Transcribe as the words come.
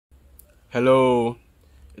Hello,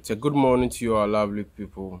 it's a good morning to you all lovely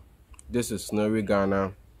people. This is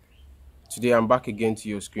snailry-gh. Today I'm back again to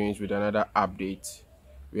your screens with another update.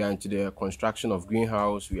 We are into the construction of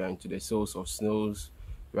greenhouse, we are into the sales of snails,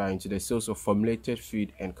 we are into the sales of formulated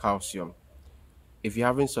feed and calcium. If you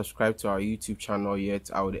haven't subscribed to our YouTube channel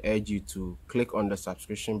yet, I would urge you to click on the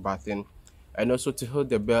subscription button and also to hit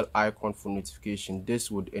the bell icon for notification. This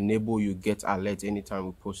would enable you get alerts anytime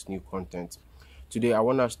we post new content. Today, I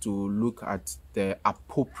want us to look at the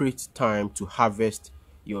appropriate time to harvest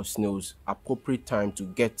your snails, appropriate time to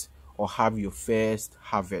get or have your first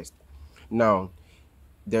harvest. Now,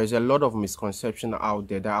 there's a lot of misconception out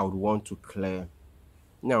there that I would want to clear.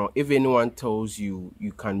 Now, if anyone tells you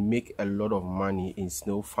you can make a lot of money in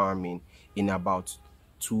snail farming in about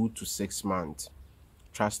 2 to 6 months,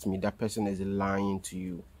 trust me, that person is lying to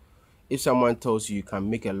you. If someone tells you you can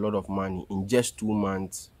make a lot of money in just 2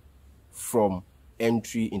 months from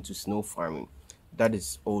entry into snail farming, that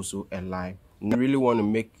is also a lie. Now, if you really want to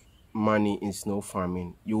make money in snail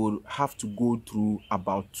farming, you will have to go through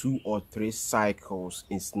about 2 or 3 cycles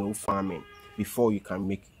in snail farming before you can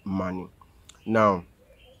make money. Now,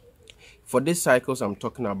 for these cycles I'm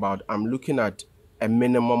talking about, I'm looking at a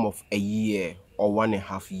minimum of a year or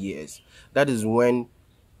 1.5 years. That is when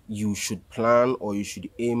you should plan or you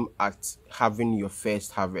should aim at having your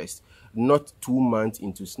first harvest. Not 2 months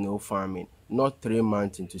into snail farming, not 3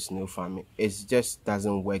 months into snail farming. It just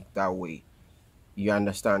doesn't work that way. You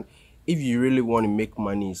understand? If you really want to make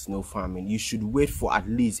money in snail farming, you should wait for at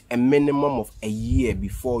least a minimum of a year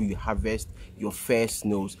before you harvest your first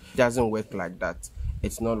snails. It doesn't work like that.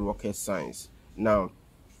 It's not rocket science. Now,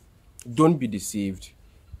 don't be deceived.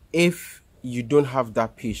 If you don't have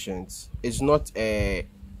that patience, it's not a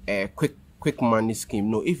quick money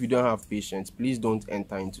scheme. No, if you don't have patience, please don't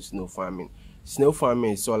enter into snail farming. Snail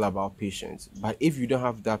farming is all about patience, but if you don't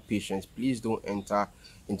have that patience, please don't enter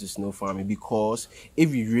into snail farming, because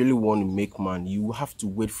if you really want to make money, you have to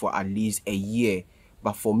wait for at least a year.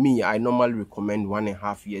 But for me, I normally recommend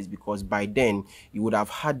 1.5 years, because by then you would have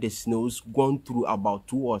had the snails gone through about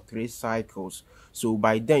 2 or 3 cycles. So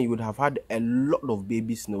by then you would have had a lot of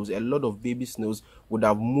baby snails. A lot of baby snails would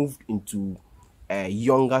have moved into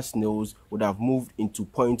younger snails, would have moved into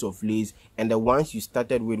points of lays, and the ones you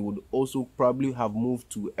started with would also probably have moved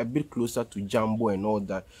to a bit closer to jumbo and all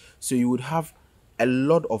that. So you would have a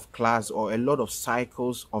lot of class or a lot of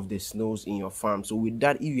cycles of the snails in your farm. So with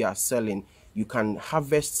that, if you are selling, you can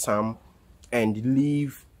harvest some and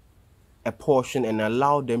leave a portion and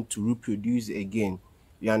allow them to reproduce again.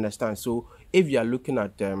 You understand? So if you are looking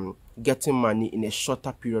at getting money in a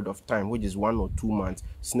shorter period of time, which is 1 or 2 months,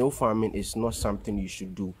 snail farming is not something you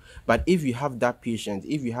should do. But if you have that patience,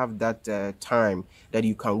 if you have that time that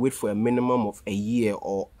you can wait for a minimum of a year,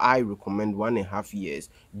 or I recommend 1.5 years,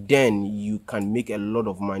 then you can make a lot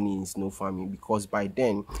of money in snail farming, because by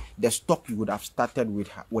then the stock you would have started with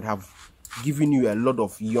would have given you a lot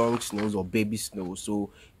of young snails or baby snails.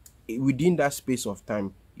 So within that space of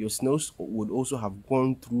time, your snails would also have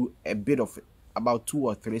gone through a bit of about 2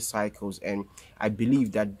 or 3 cycles, and I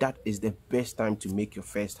believe that that is the best time to make your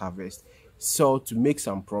first harvest. Sell to make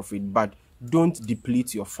some profit, but don't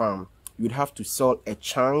deplete your farm. You would have to sell a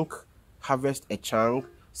chunk, harvest a chunk,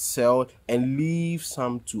 sell, and leave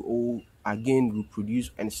some to all again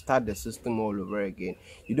reproduce and start the system all over again.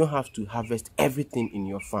 You don't have to harvest everything in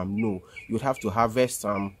your farm. No, you would have to harvest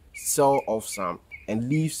some, sell off some, and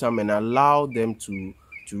leave some and allow them to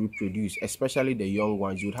reproduce, especially the young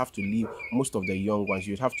ones. You would have to leave most of the young ones,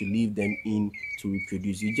 you'd have to leave them in to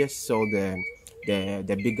reproduce. You just sell the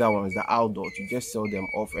bigger ones, the adults, you just sell them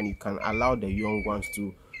off, and you can allow the young ones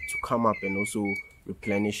to come up and also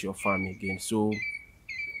replenish your farm again. So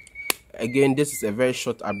again, this is a very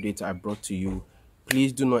short update I brought to you.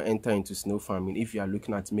 Please do not enter into snail farming if you are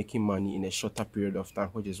looking at making money in a shorter period of time,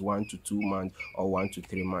 which is 1 to 2 months or 1 to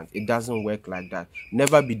 3 months. It doesn't work like that.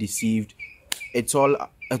 Never be deceived. It's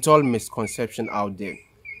all misconception out there.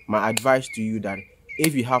 My advice to you, that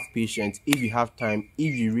if you have patience, if you have time,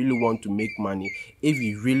 if you really want to make money, it's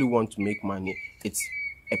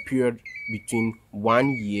a period between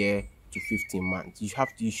 1 year to 15 months.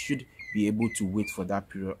 You should be able to wait for that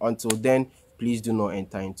period. Until then, please do not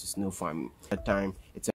enter into snail farming. At that time, it's